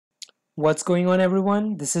What's going on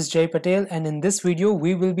everyone? This is Jay Patel and in this video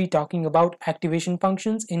we will be talking about activation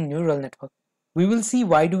functions in neural network. We will see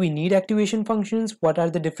why do we need activation functions, what are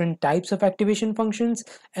the different types of activation functions,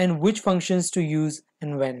 and which functions to use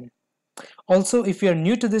and when. Also, if you are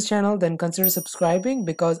new to this channel, then consider subscribing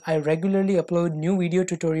because I regularly upload new video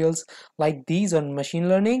tutorials like these on machine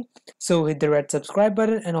learning. So hit the red subscribe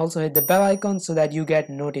button and also hit the bell icon so that you get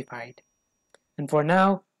notified. And for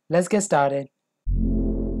now, let's get started.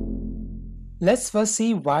 Let's first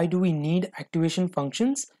see why do we need activation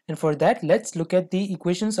functions, and for that let's look at the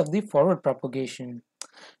equations of the forward propagation.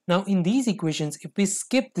 Now in these equations, if we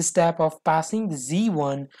skip the step of passing the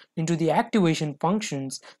z1 into the activation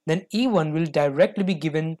functions, then a1 will directly be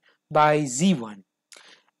given by z1.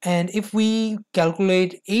 And if we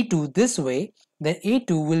calculate a2 this way, then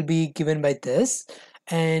a2 will be given by this,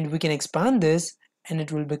 and we can expand this and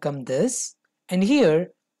it will become this. And here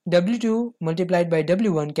w2 multiplied by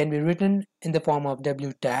w1 can be written in the form of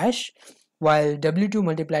w dash, while w2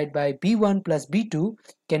 multiplied by b1 plus b2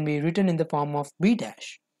 can be written in the form of b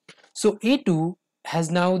dash. So a2 has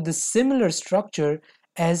now the similar structure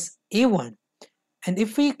as a1. And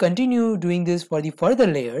if we continue doing this for the further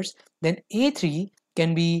layers, then a3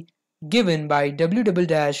 can be given by w double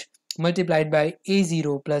dash multiplied by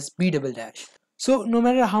a0 plus b double dash. So no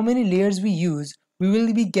matter how many layers we use, we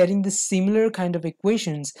will be getting the similar kind of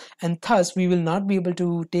equations, and thus we will not be able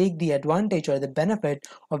to take the advantage or the benefit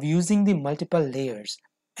of using the multiple layers,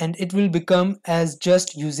 and it will become as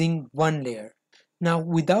just using one layer. Now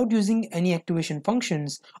without using any activation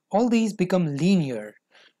functions, all these become linear.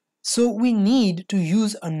 So we need to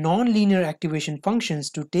use a non-linear activation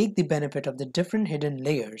functions to take the benefit of the different hidden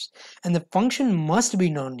layers, and the function must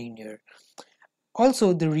be non-linear.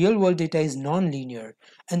 Also, the real-world data is non-linear,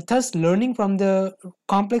 and thus learning from the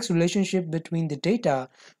complex relationship between the data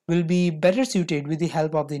will be better suited with the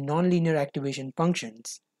help of the non-linear activation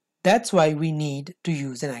functions. That's why we need to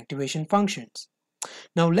use an activation functions.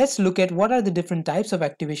 Now let's look at what are the different types of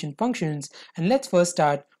activation functions, and let's first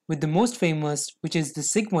start with the most famous, which is the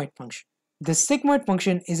sigmoid function. The sigmoid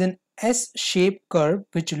function is an S-shaped curve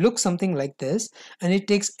which looks something like this, and it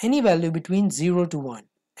takes any value between 0 to 1.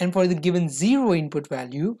 And for the given 0 input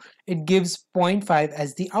value, it gives 0.5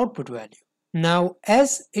 as the output value. Now,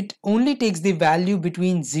 as it only takes the value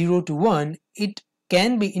between 0 to 1, it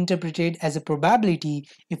can be interpreted as a probability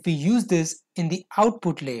if we use this in the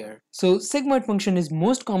output layer. So sigmoid function is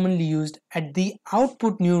most commonly used at the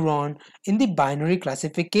output neuron in the binary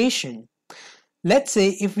classification. Let's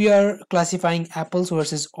say if we are classifying apples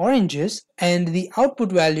versus oranges and the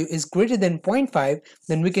output value is greater than 0.5,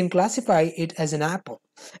 then we can classify it as an apple.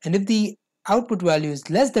 And if the output value is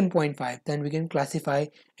less than 0.5, then we can classify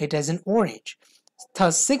it as an orange.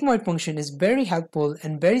 Thus, sigmoid function is very helpful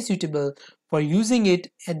and very suitable for using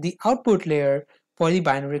it at the output layer for the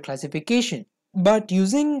binary classification. But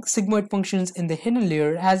using sigmoid functions in the hidden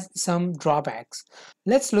layer has some drawbacks.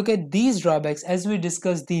 Let's look at these drawbacks as we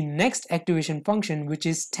discuss the next activation function, which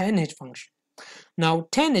is Tanh function. Now,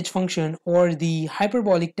 Tanh function or the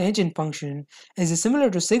hyperbolic tangent function is similar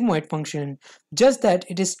to sigmoid function, just that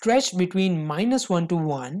it is stretched between -1 to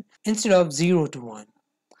 1 instead of 0 to 1.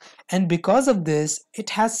 And because of this,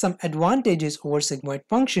 it has some advantages over sigmoid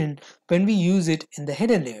function when we use it in the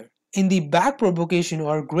hidden layer. In the backpropagation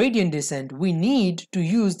or gradient descent, we need to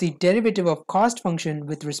use the derivative of cost function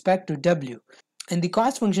with respect to w. And the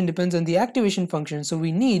cost function depends on the activation function, so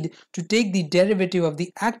we need to take the derivative of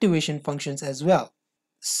the activation functions as well.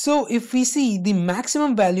 So if we see, the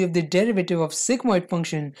maximum value of the derivative of sigmoid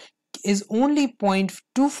function is only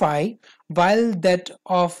 0.25, while that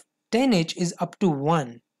of Tanh is up to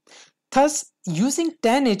 1. Thus, using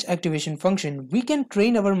Tanh activation function, we can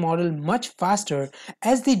train our model much faster.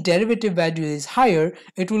 As the derivative value is higher,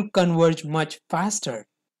 it will converge much faster.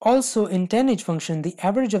 Also, in Tanh function, the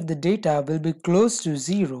average of the data will be close to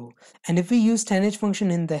 0. And if we use Tanh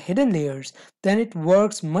function in the hidden layers, then it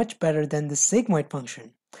works much better than the sigmoid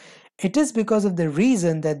function. It is because of the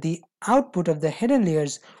reason that the output of the hidden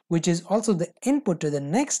layers, which is also the input to the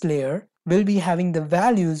next layer, will be having the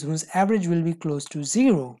values whose average will be close to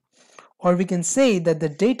 0. Or we can say that the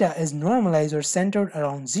data is normalized or centered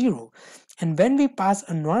around 0. And when we pass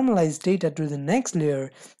a normalized data to the next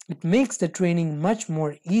layer, it makes the training much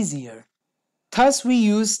more easier. Thus, we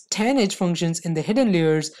use Tanh functions in the hidden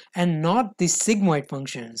layers and not the sigmoid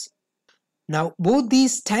functions. Now, both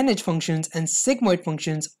these Tanh functions and sigmoid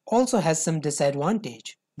functions also has some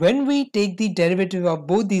disadvantage. When we take the derivative of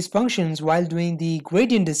both these functions while doing the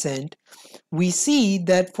gradient descent, we see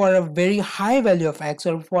that for a very high value of x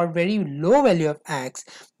or for a very low value of x,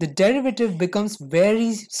 the derivative becomes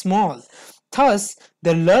very small. Thus,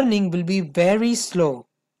 the learning will be very slow.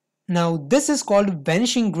 Now, this is called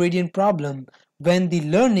vanishing gradient problem when the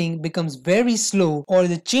learning becomes very slow or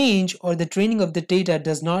the change or the training of the data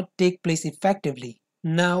does not take place effectively.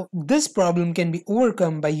 Now, this problem can be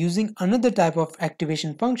overcome by using another type of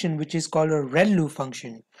activation function which is called a ReLU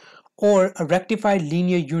function or a rectified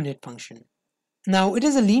linear unit function. Now it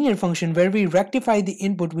is a linear function where we rectify the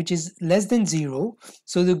input which is less than 0.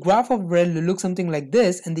 So the graph of ReL looks something like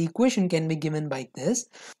this and the equation can be given by this.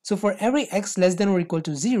 So for every x less than or equal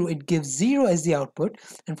to 0, it gives 0 as the output,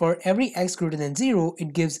 and for every x greater than 0,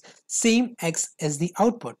 it gives same x as the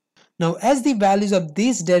output. Now as the values of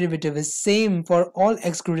this derivative is same for all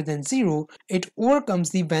x greater than 0, it overcomes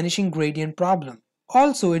the vanishing gradient problem.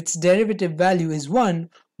 Also its derivative value is 1,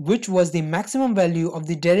 which was the maximum value of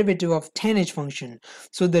the derivative of tanh function.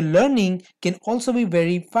 So the learning can also be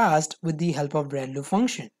very fast with the help of ReLU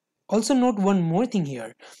function. Also note one more thing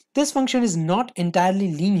here. This function is not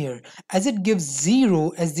entirely linear as it gives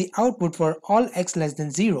 0 as the output for all x less than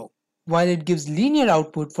 0, while it gives linear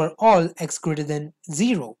output for all x greater than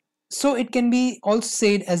 0. So it can be also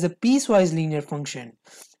said as a piecewise linear function.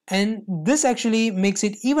 And this actually makes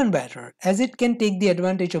it even better as it can take the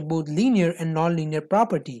advantage of both linear and non-linear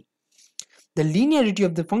property. The linearity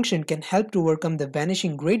of the function can help to overcome the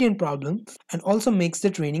vanishing gradient problem and also makes the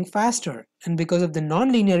training faster. And because of the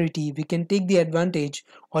non-linearity, we can take the advantage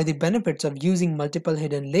or the benefits of using multiple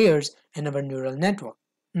hidden layers in our neural network.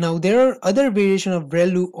 Now there are other variations of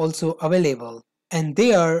ReLU also available, and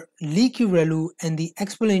they are LiQ-ReLU and the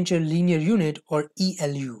exponential linear unit or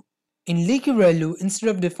ELU. In LiQ-ReLU, instead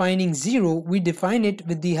of defining 0, we define it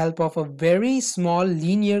with the help of a very small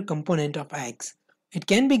linear component of x. It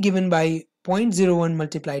can be given by 0.01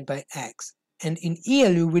 multiplied by x. And in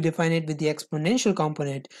ELU, we define it with the exponential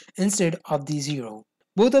component instead of the 0.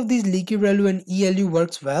 Both of these LiQ-ReLU and ELU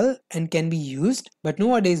works well and can be used, but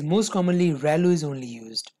nowadays most commonly ReLU is only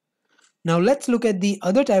used. Now let's look at the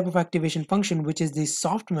other type of activation function, which is the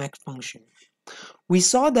Softmax function. We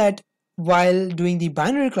saw that while doing the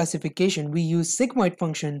binary classification, we use Sigmoid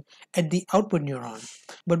function at the output neuron.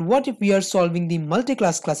 But what if we are solving the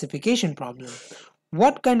multi-class classification problem?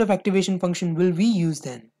 What kind of activation function will we use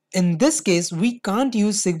then? In this case, we can't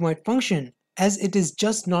use Sigmoid function as it is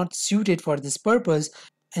just not suited for this purpose.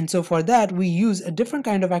 And so for that, we use a different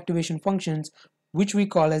kind of activation functions which we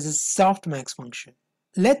call as a Softmax function.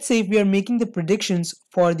 Let's say if we are making the predictions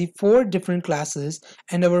for the 4 different classes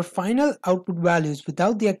and our final output values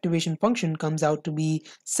without the activation function comes out to be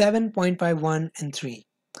 7.51 and 3.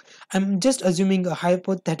 I'm just assuming a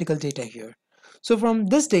hypothetical data here. So from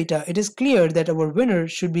this data, it is clear that our winner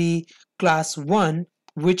should be class 1,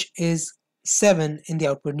 which is 7 in the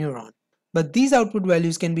output neuron. But these output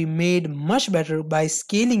values can be made much better by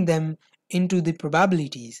scaling them into the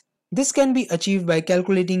probabilities. This can be achieved by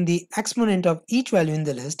calculating the exponent of each value in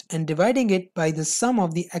the list and dividing it by the sum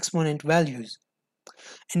of the exponent values.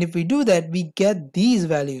 And if we do that, we get these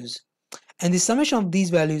values. And the summation of these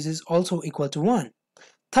values is also equal to 1.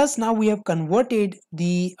 Thus now we have converted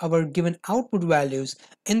our given output values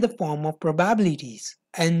in the form of probabilities.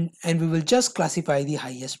 And we will just classify the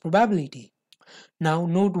highest probability. Now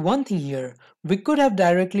note one thing here, we could have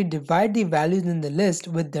directly divided the values in the list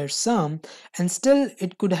with their sum and still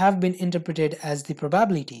it could have been interpreted as the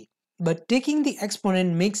probability. But taking the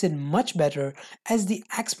exponent makes it much better as the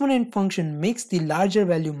exponent function makes the larger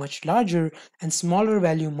value much larger and smaller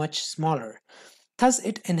value much smaller. Thus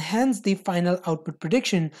it enhances the final output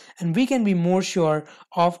prediction and we can be more sure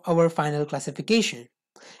of our final classification.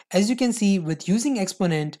 As you can see, with using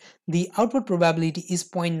exponent, the output probability is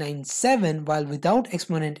 0.97 while without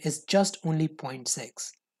exponent is just only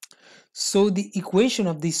 0.6. So the equation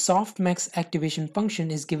of the softmax activation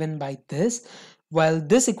function is given by this, while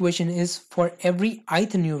this equation is for every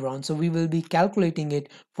ith neuron. So we will be calculating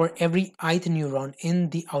it for every ith neuron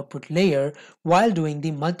in the output layer while doing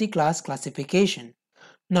the multi-class classification.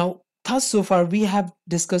 Now, thus so far we have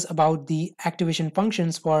discussed about the activation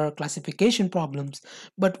functions for classification problems,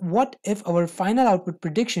 but what if our final output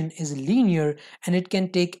prediction is linear and it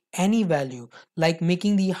can take any value, like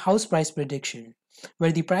making the house price prediction,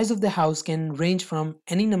 where the price of the house can range from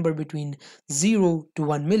any number between 0 to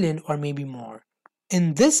 1 million or maybe more.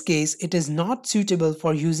 In this case, it is not suitable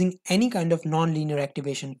for using any kind of nonlinear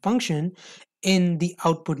activation function in the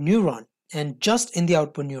output neuron. And just in the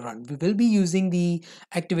output neuron, we will be using the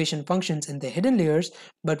activation functions in the hidden layers,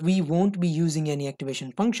 but we won't be using any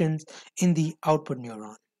activation functions in the output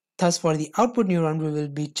neuron. Thus, for the output neuron, we will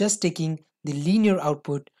be just taking the linear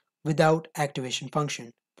output without activation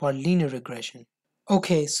function for linear regression.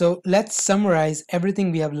 Okay, so let's summarize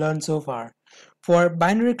everything we have learned so far. For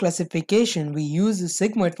binary classification, we use the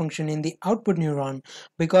sigmoid function in the output neuron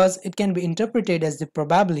because it can be interpreted as the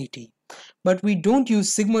probability. But we don't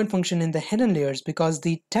use sigmoid function in the hidden layers because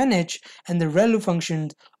the Tanh and the ReLU function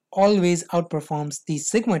always outperforms the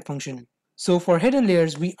sigmoid function. So for hidden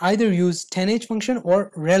layers, we either use Tanh function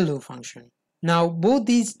or ReLU function. Now, both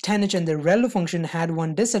these Tanh and the ReLU function had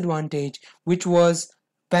one disadvantage, which was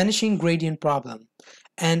vanishing gradient problem.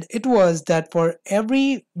 And it was that for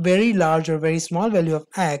every very large or very small value of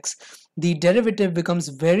x, the derivative becomes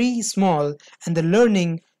very small and the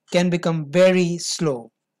learning can become very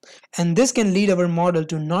slow. And this can lead our model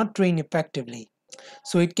to not train effectively.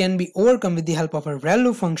 So it can be overcome with the help of a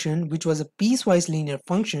ReLU function, which was a piecewise linear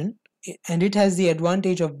function, and it has the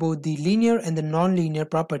advantage of both the linear and the non-linear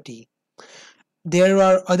property. There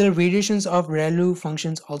are other variations of ReLU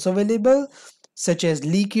functions also available, such as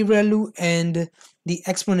leaky ReLU and the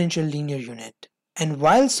exponential linear unit. And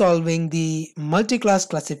while solving the multi-class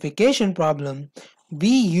classification problem, we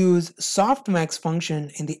use Softmax function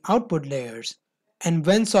in the output layers. And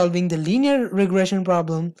when solving the linear regression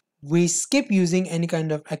problem, we skip using any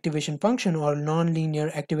kind of activation function or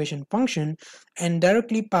non-linear activation function and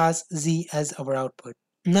directly pass Z as our output.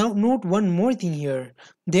 Now note one more thing here.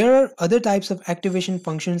 There are other types of activation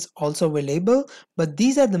functions also available, but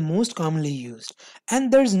these are the most commonly used.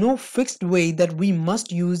 And there's no fixed way that we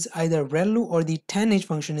must use either ReLU or the Tanh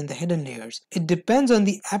function in the hidden layers. It depends on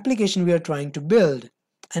the application we are trying to build.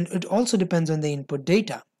 And it also depends on the input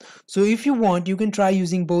data. So if you want, you can try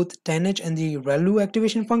using both Tanh and the ReLU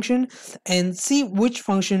activation function and see which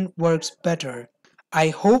function works better. I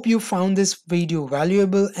hope you found this video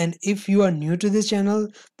valuable, and if you are new to this channel,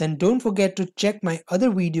 then don't forget to check my other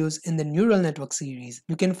videos in the neural network series.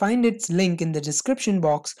 You can find its link in the description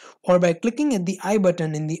box or by clicking at the I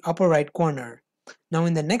button in the upper right corner. Now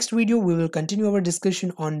in the next video, we will continue our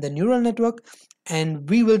discussion on the neural network and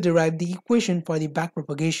we will derive the equation for the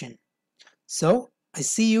backpropagation. So I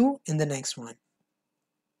see you in the next one.